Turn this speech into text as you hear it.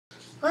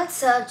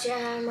What's up,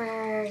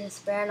 Jammers? It's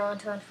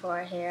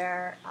banna124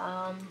 here.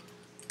 I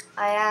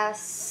have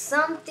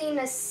something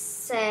to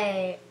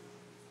say.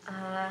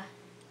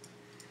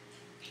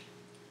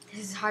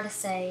 This is hard to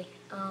say.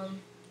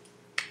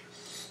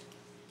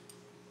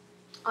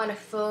 On a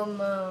full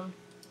moon,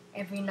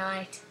 every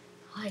night,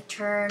 I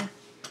turn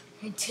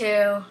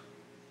into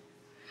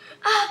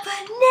a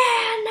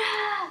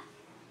banana!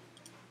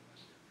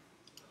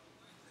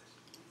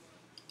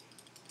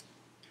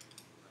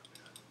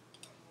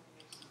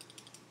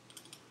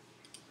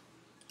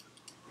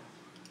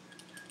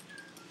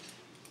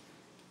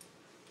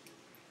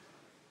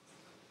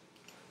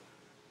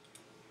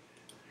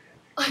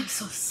 I'm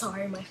so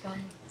sorry, my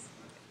fans.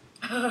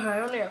 I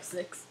only have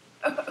 6.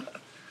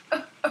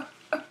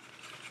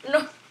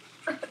 No.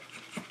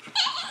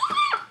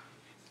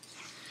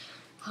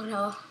 Oh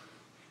no.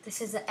 This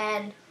is the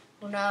end.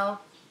 Oh no.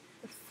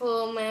 The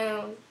full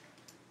moon.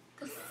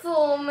 The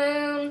full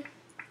moon.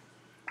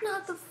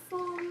 Not the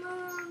full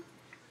moon.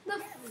 The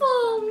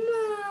full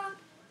moon.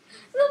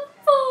 The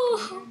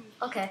full.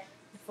 Okay.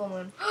 The full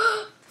moon.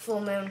 The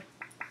full moon.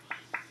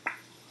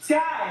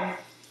 Sky!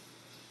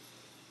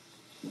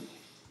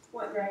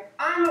 What, Greg?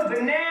 I'm a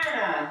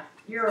banana!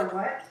 You're a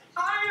what?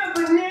 I'm a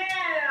banana!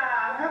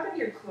 What happened to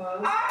your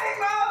clothes?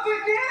 I'm a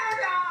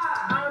banana!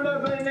 I'm a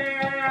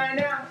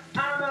banana!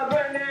 I'm a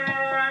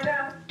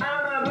banana!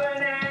 I'm a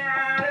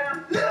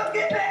banana! Look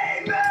at me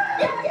move!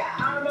 Yeah.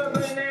 I'm a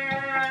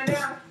banana!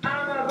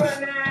 I'm a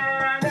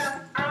banana!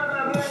 I'm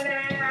a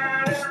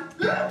banana!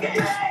 Look at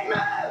me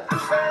move!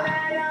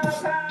 Banana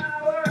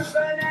power!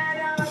 Banana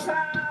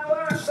power!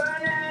 Banana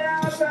power!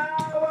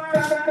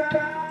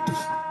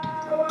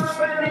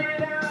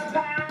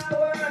 Banana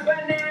power,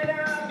 banana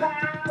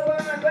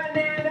power,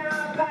 banana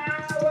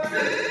power.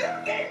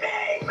 Look at me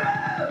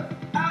move!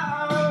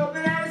 Uh-oh,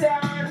 banana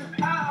time!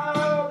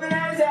 Uh-oh,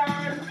 banana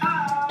time!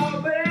 Uh-oh,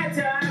 banana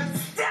time!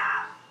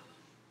 Stop!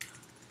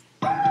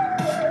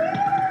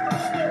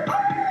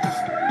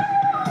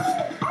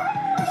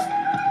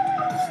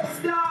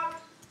 Stop! Stop!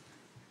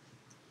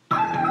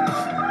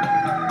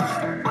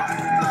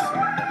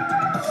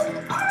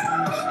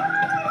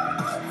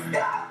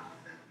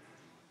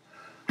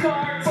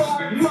 Car,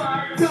 bar,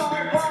 mark,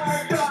 dark,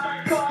 hard,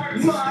 dark, car,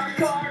 mark,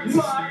 car,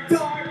 mark,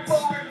 dark,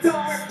 bar,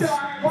 dark,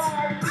 dark,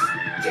 hard.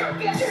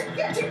 Chicken,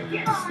 chicken,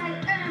 chicken. I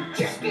am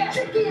chicken,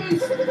 chicken.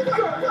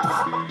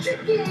 Stop.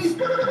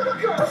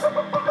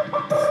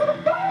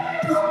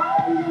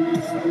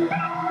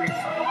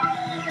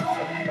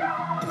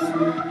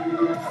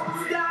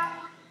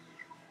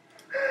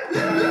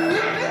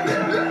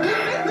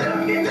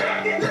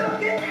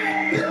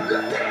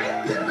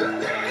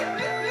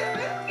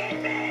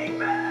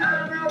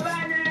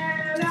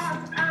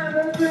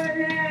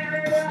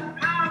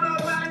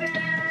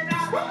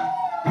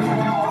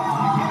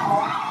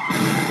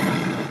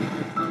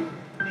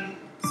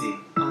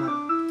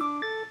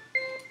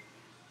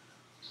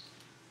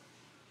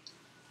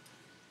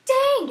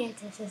 Dang it,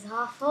 this is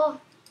awful.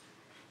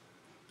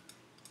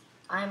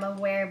 I'm a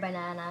wear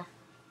banana.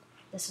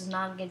 This was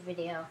not a good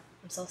video.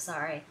 I'm so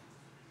sorry.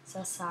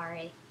 So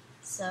sorry.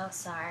 So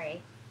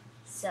sorry.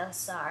 So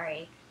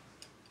sorry.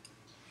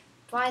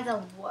 By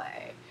the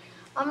way,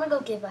 I'm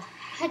gonna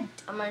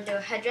do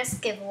a headdress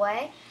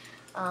giveaway.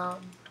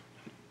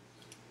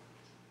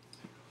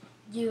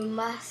 You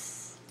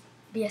must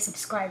be a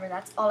subscriber.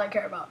 That's all I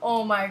care about.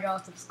 Oh my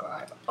god,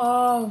 subscribe.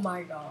 Oh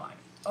my god.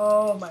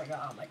 Oh my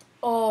god. Like,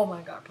 oh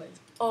my god, please.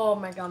 Oh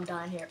my god, I'm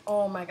dying here.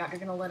 Oh my god, you're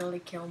gonna literally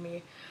kill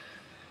me.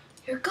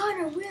 You're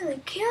gonna really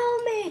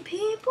kill me,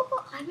 people.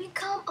 I mean,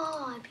 come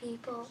on,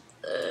 people.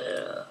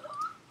 Ugh.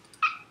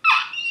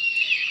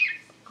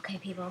 Okay,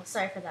 people.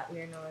 Sorry for that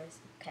weird noise.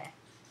 Okay.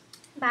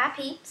 Bye,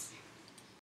 peeps.